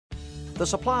The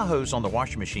supply hose on the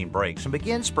washing machine breaks and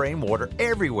begins spraying water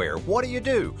everywhere. What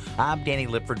do? I'm Danny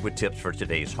Lipford with tips for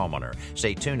today's homeowner.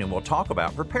 Stay tuned and we'll talk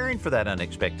about preparing for that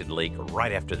unexpected leak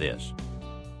right after this.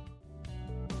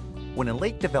 When a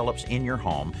leak develops in your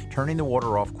home, turning the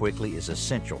water off quickly is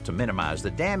essential to minimize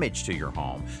the damage to your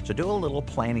home. So do a little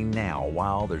planning now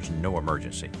while there's no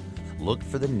emergency. Look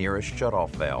for the nearest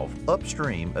shutoff valve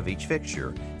upstream of each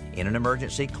fixture. In an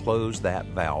emergency, close that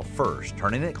valve first,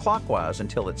 turning it clockwise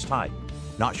until it's tight.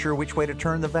 Not sure which way to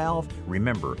turn the valve?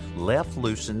 Remember, left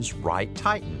loosens, right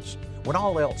tightens. When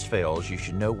all else fails, you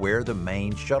should know where the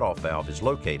main shutoff valve is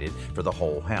located for the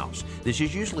whole house. This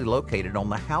is usually located on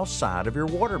the house side of your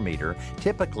water meter,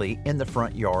 typically in the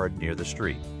front yard near the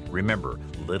street. Remember,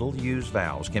 little used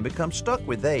valves can become stuck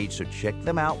with age, so check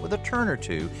them out with a turn or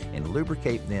two and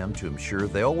lubricate them to ensure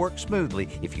they'll work smoothly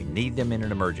if you need them in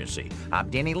an emergency. I'm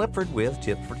Danny Lipford with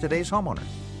Tips for Today's Homeowner.